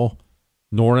now,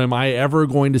 nor am I ever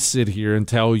going to sit here and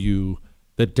tell you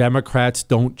that Democrats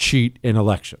don't cheat in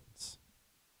elections.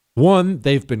 One,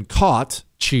 they've been caught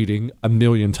cheating 1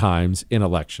 million times in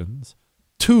elections.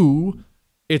 Two,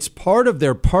 it's part of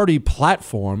their party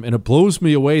platform, and it blows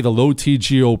me away the low-T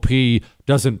GOP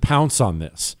doesn't pounce on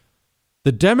this.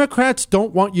 The Democrats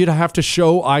don't want you to have to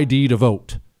show ID to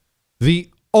vote. The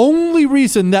only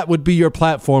reason that would be your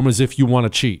platform is if you want to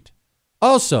cheat.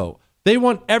 Also, they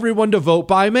want everyone to vote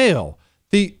by mail.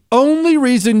 The only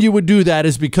reason you would do that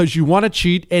is because you want to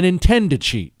cheat and intend to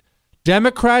cheat.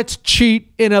 Democrats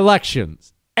cheat in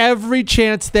elections every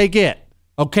chance they get.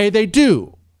 Okay, they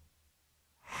do.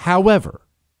 However,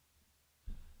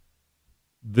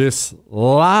 this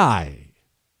lie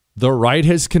the right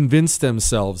has convinced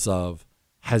themselves of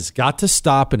has got to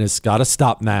stop, and it's got to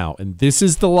stop now. And this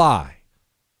is the lie.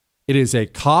 It is a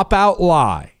cop-out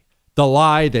lie. The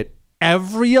lie that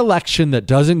every election that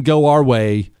doesn't go our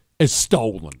way is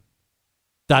stolen.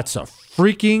 That's a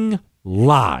freaking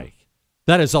lie.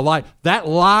 That is a lie. That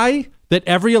lie that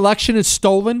every election is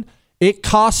stolen, it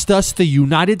cost us the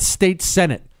United States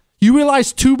Senate. You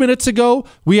realize 2 minutes ago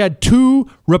we had 2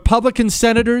 Republican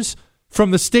senators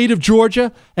from the state of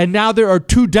Georgia, and now there are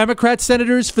 2 Democrat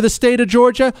senators for the state of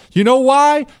Georgia? You know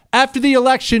why? After the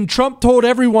election, Trump told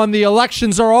everyone the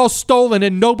elections are all stolen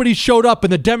and nobody showed up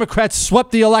and the Democrats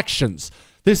swept the elections.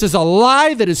 This is a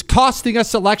lie that is costing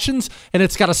us elections, and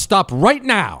it's got to stop right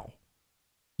now.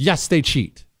 Yes, they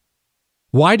cheat.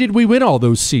 Why did we win all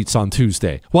those seats on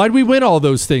Tuesday? Why did we win all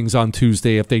those things on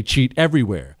Tuesday if they cheat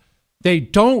everywhere? They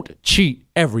don't cheat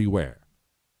everywhere.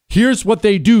 Here's what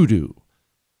they do.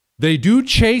 They do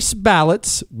chase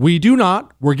ballots. We do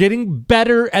not. We're getting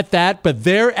better at that, but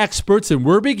they're experts and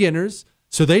we're beginners.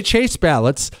 So they chase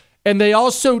ballots, and they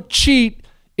also cheat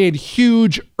in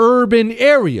huge urban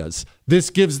areas. This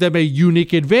gives them a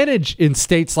unique advantage in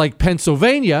states like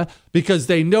Pennsylvania because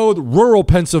they know that rural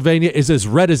Pennsylvania is as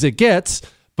red as it gets,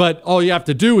 but all you have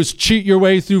to do is cheat your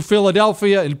way through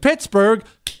Philadelphia and Pittsburgh,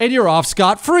 and you're off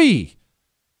scot-free.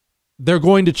 They're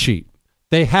going to cheat.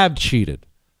 They have cheated.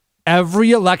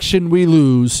 Every election we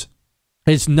lose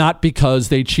is not because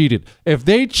they cheated. If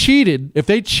they cheat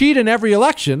in every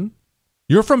election,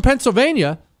 you're from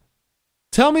Pennsylvania,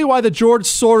 tell me why the George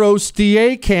Soros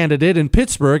DA candidate in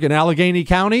Pittsburgh in Allegheny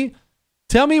County,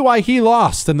 tell me why he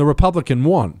lost and the Republican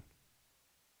won.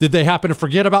 Did they happen to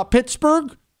forget about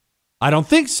Pittsburgh? I don't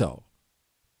think so.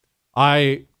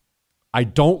 I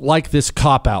don't like this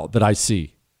cop-out that I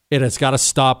see. It has got to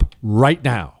stop right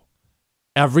now.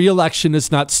 Every election is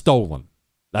not stolen.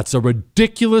 That's a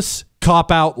ridiculous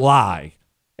cop-out lie.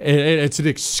 It's an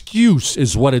excuse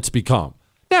is what it's become.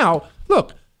 Now,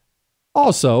 look,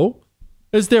 also,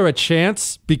 is there a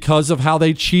chance because of how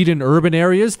they cheat in urban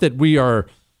areas that we are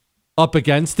up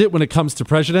against it when it comes to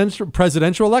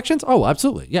presidential elections? Oh,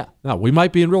 absolutely. Yeah. Now, we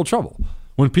might be in real trouble.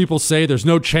 When people say there's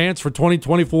no chance for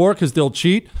 2024 because they'll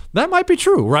cheat, that might be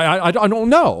true, right? I don't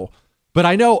know. But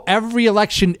I know every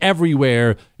election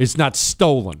everywhere is not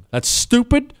stolen. That's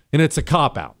stupid, and it's a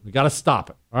cop-out. We got to stop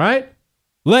it, all right?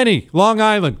 Lenny, Long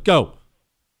Island, go.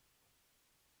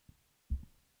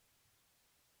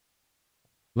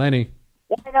 Lenny.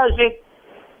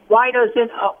 Why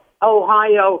doesn't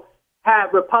Ohio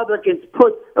have Republicans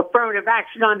put affirmative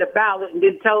action on the ballot and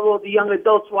then tell all the young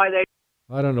adults why they...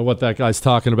 I don't know what that guy's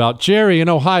talking about. Jerry in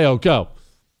Ohio, go.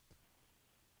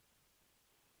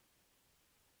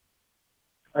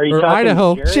 Are you or talking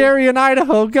Idaho. Jerry in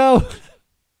Idaho, go.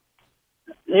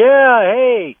 Yeah,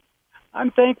 hey.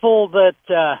 I'm thankful that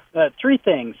three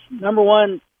things. Number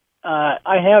one,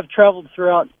 I have traveled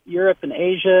throughout Europe and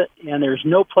Asia, and there's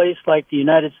no place like the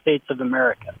United States of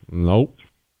America. Nope.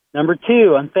 Number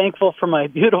two, I'm thankful for my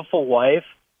beautiful wife.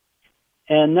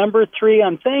 And number three,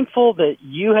 I'm thankful that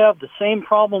you have the same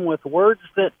problem with words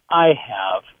that I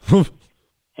have.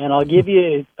 And I'll give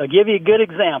you a good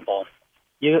example.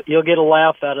 You'll get a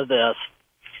laugh out of this.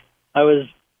 I was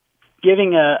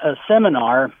giving a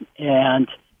seminar, and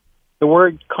the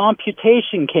word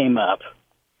computation came up.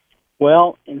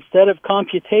 Well, instead of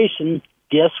computation,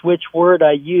 guess which word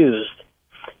I used,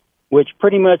 which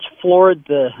pretty much floored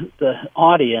the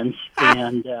audience,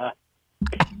 and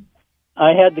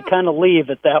I had to kind of leave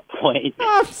at that point.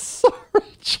 I'm sorry,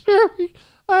 Jerry.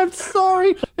 I'm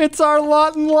sorry. It's our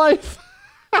lot in life.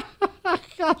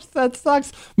 Gosh, that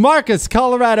sucks. Marcus,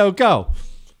 Colorado, go.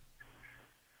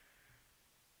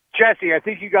 Jesse, I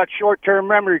think you got short-term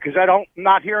memory because I'm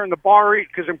not hearing the bar eat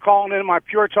because I'm calling in my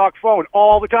Pure Talk phone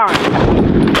all the time.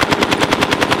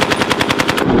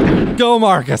 Go,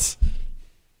 Marcus.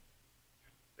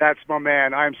 That's my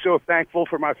man. I'm so thankful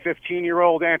for my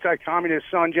 15-year-old anti-communist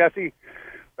son, Jesse.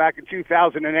 Back in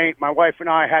 2008, my wife and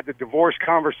I had the divorce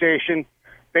conversation.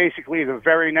 Basically, the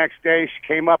very next day, she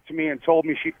came up to me and told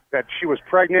me that she was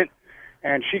pregnant,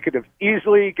 and she could have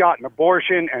easily gotten an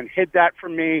abortion and hid that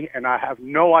from me, and I have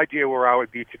no idea where I would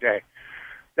be today.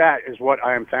 That is what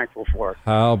I am thankful for.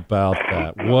 How about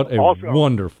that? What a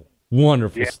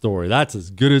wonderful story. That's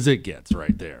as good as it gets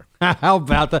right there. How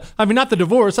about that? I mean, not the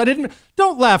divorce.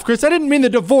 Don't laugh, Chris. I didn't mean the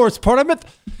divorce part. I meant,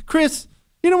 Chris,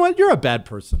 you know what? You're a bad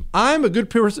person. I'm a good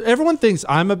person. Everyone thinks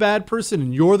I'm a bad person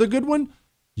and you're the good one.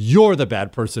 You're the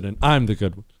bad person and I'm the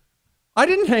good one. I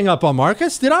didn't hang up on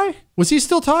Marcus, did I? Was he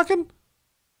still talking?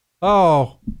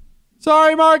 Oh,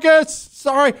 sorry, Marcus.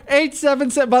 Sorry.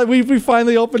 877. But we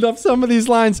finally opened up some of these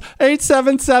lines.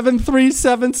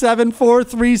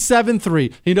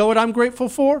 877-377-4373. You know what I'm grateful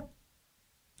for?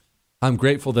 I'm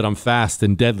grateful that I'm fast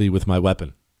and deadly with my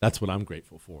weapon. That's what I'm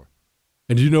grateful for.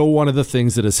 And you know, one of the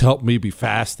things that has helped me be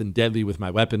fast and deadly with my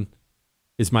weapon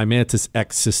is my Mantis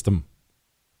X system.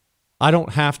 I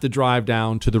don't have to drive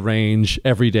down to the range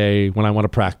every day when I want to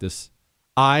practice.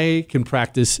 I can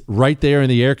practice right there in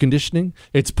the air conditioning.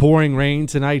 It's pouring rain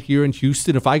tonight here in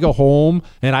Houston. If I go home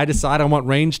and I decide I want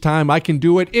range time, I can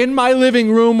do it in my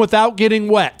living room without getting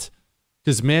wet.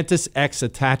 Because Mantis X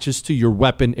attaches to your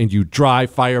weapon and you dry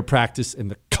fire practice in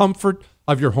the comfort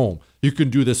of your home. You can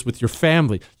do this with your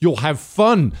family. You'll have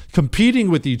fun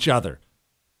competing with each other.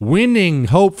 Winning,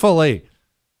 hopefully.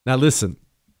 Now listen,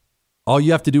 all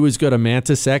you have to do is go to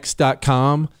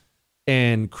MantisX.com,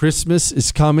 and Christmas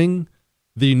is coming.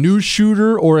 The new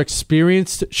shooter or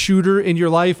experienced shooter in your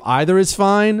life, either is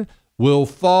fine. will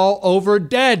fall over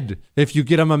dead if you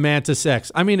get them a Mantis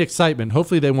X. I mean, excitement.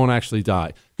 Hopefully they won't actually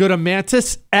die. Go to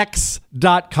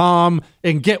MantisX.com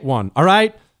and get one, all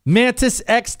right?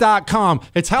 MantisX.com.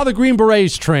 It's how the Green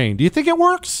Berets train. Do you think it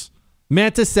works?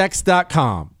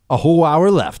 MantisX.com. A whole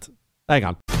hour left. Hang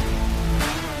on.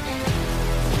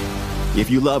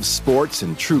 If you love sports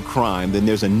and true crime, then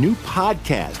there's a new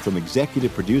podcast from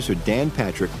executive producer Dan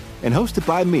Patrick and hosted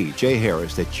by me, Jay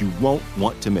Harris, that you won't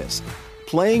want to miss.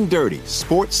 Playing Dirty: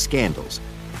 Sports Scandals.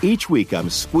 Each week, I'm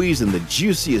squeezing the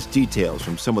juiciest details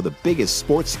from some of the biggest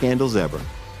sports scandals ever.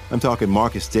 I'm talking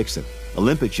Marcus Dixon,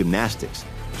 Olympic gymnastics,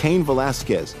 Cain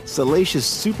Velasquez, salacious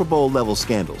Super Bowl-level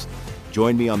scandals.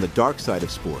 Join me on the dark side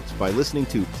of sports by listening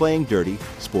to Playing Dirty: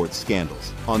 Sports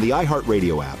Scandals on the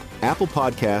iHeartRadio app, Apple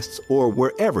Podcasts, or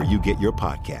wherever you get your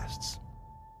podcasts.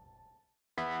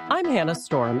 I'm Hannah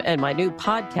Storm, and my new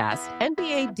podcast,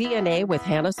 NBA DNA with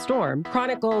Hannah Storm,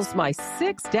 chronicles my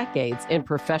 6 decades in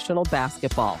professional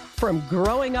basketball. From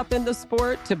growing up in the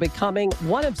sport to becoming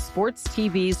one of sports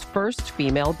TV's first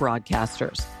female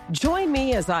broadcasters. Join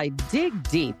me as I dig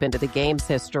deep into the game's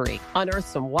history, unearth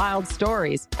some wild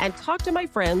stories, and talk to my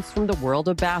friends from the world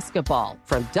of basketball,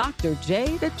 from Dr.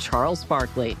 J to Charles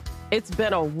Barkley. It's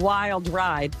been a wild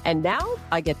ride, and now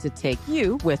I get to take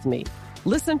you with me.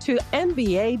 Listen to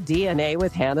NBA DNA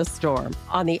with Hannah Storm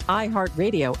on the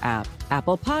iHeartRadio app,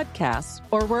 Apple Podcasts,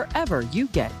 or wherever you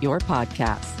get your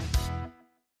podcasts.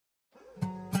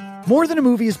 More Than a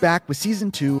Movie is back with Season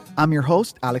 2. I'm your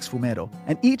host, Alex Fumero,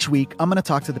 and each week I'm going to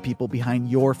talk to the people behind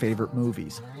your favorite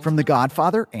movies. From The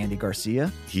Godfather, Andy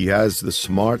Garcia. He has the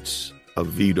smarts of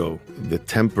Vito, the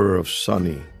temper of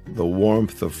Sonny, the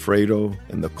warmth of Fredo,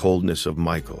 and the coldness of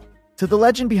Michael. To the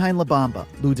legend behind La Bamba,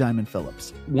 Lou Diamond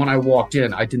Phillips. When I walked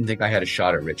in, I didn't think I had a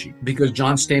shot at Richie because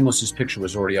John Stamos' picture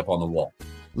was already up on the wall.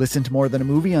 Listen to More Than a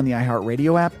Movie on the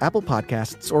iHeartRadio app, Apple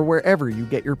Podcasts, or wherever you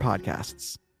get your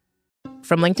podcasts.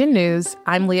 From LinkedIn News,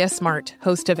 I'm Leah Smart,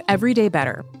 host of Everyday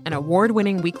Better, an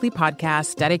award-winning weekly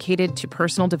podcast dedicated to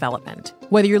personal development.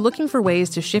 Whether you're looking for ways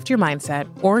to shift your mindset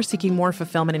or seeking more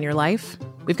fulfillment in your life,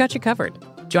 we've got you covered.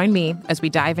 Join me as we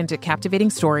dive into captivating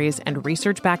stories and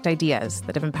research-backed ideas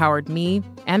that have empowered me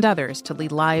and others to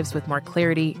lead lives with more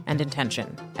clarity and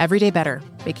intention. Everyday Better,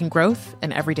 making growth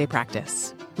an everyday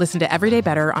practice. Listen to Everyday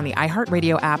Better on the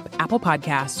iHeartRadio app, Apple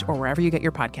Podcasts, or wherever you get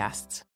your podcasts.